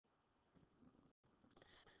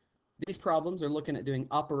These problems are looking at doing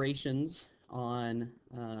operations on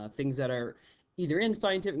things that are either in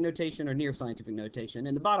scientific notation or near scientific notation.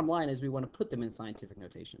 And the bottom line is we want to put them in scientific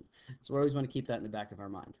notation. So we always want to keep that in the back of our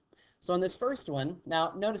mind. So on this first one,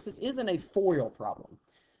 now notice this isn't a FOIL problem.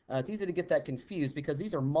 It's easy to get that confused because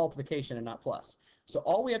these are multiplication and not plus. So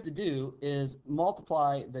all we have to do is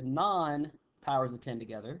multiply the non-powers of 10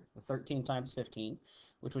 together, the 13 times 15,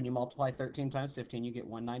 which when you multiply 13 times 15, you get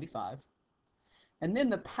 195. And then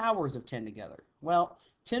the powers of 10 together. Well,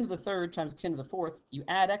 10 to the third times 10 to the fourth, you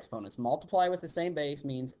add exponents. Multiply with the same base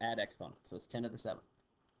means add exponents. So it's 10 to the 7th.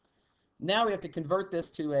 Now we have to convert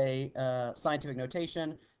this to a scientific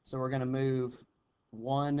notation. So we're going to move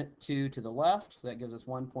 1, 2 to the left. So that gives us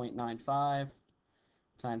 1.95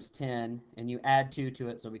 times 10. And you add 2 to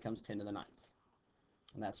it, so it becomes 10 to the 9th.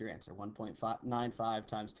 And that's your answer, 1.95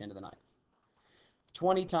 times 10 to the 9th.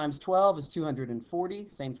 20 times 12 is 240.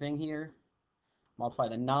 Same thing here. Multiply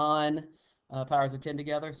the non-powers of 10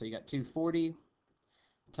 together. So you got 240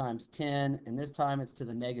 times 10. And this time it's to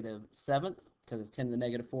the negative 7th because it's 10 to the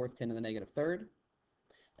negative 4th, 10 to the negative 3rd.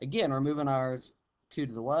 Again, we're moving ours 2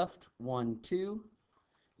 to the left, 1, 2.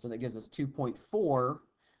 So that gives us 2.4.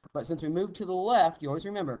 But since we moved to the left, you always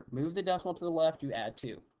remember, move the decimal to the left, you add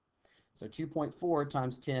 2. So 2.4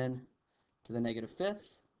 times 10 to the negative 5th.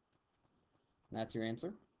 That's your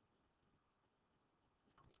answer.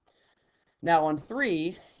 Now on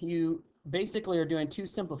 3, you basically are doing two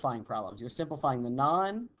simplifying problems. You're simplifying the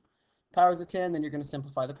non-powers of 10, then you're going to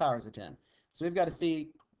simplify the powers of 10. So we've got to see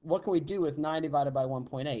what can we do with 9 divided by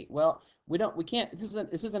 1.8. Well, we can't.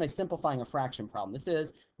 This isn't a simplifying a fraction problem. This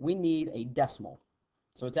is we need a decimal.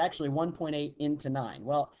 So it's actually 1.8 into 9.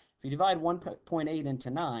 Well, if you divide 1.8 into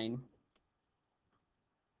 9,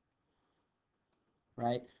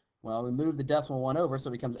 right? Well, we move the decimal 1 over, so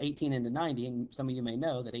it becomes 18 into 90, and some of you may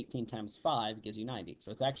know that 18 times 5 gives you 90.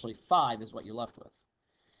 So it's actually 5 is what you're left with.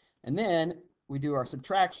 And then we do our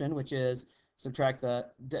subtraction, which is subtract the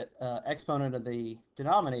exponent of the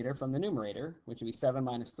denominator from the numerator, which would be 7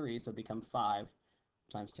 minus 3, so it becomes 5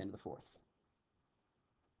 times 10 to the 4th.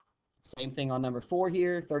 Same thing on number 4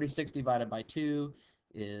 here. 36 divided by 2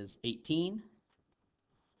 is 18.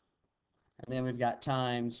 And then we've got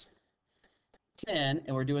times 10,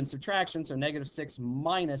 and we're doing subtraction, so negative 6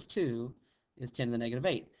 minus 2 is 10 to the negative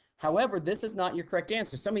 8. However, this is not your correct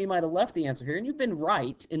answer. Some of you might have left the answer here, and you've been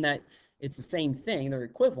right in that it's the same thing, they're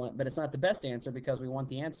equivalent, but it's not the best answer because we want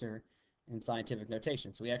the answer in scientific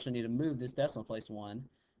notation. So we actually need to move this decimal place 1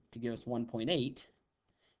 to give us 1.8.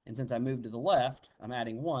 And since I moved to the left, I'm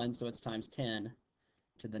adding 1, so it's times 10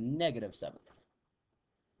 to the negative 7th.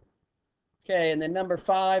 Okay, and then number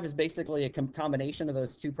 5 is basically a combination of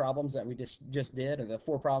those two problems that we just did, or the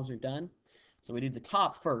 4 problems we've done. So we do the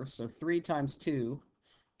top first. So 3 times 2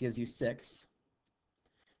 gives you 6.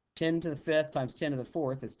 10 to the 5th times 10 to the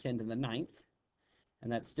 4th is 10 to the 9th.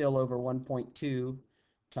 And that's still over 1.2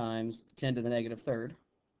 times 10 to the negative 3rd.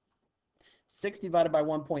 6 divided by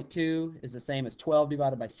 1.2 is the same as 12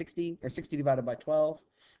 divided by 60, or 60 divided by 12,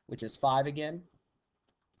 which is 5 again.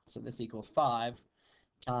 So this equals 5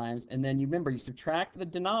 times, and then you remember you subtract the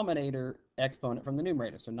denominator exponent from the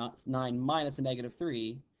numerator, so not 9 minus a negative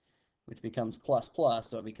 3, which becomes plus plus,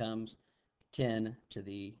 so it becomes 10 to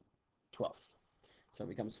the 12th. So it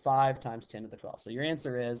becomes 5 times 10 to the 12th. So your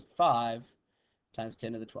answer is 5 times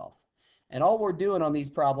 10 to the 12th. And all we're doing on these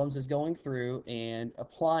problems is going through and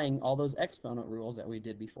applying all those exponent rules that we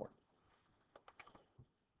did before.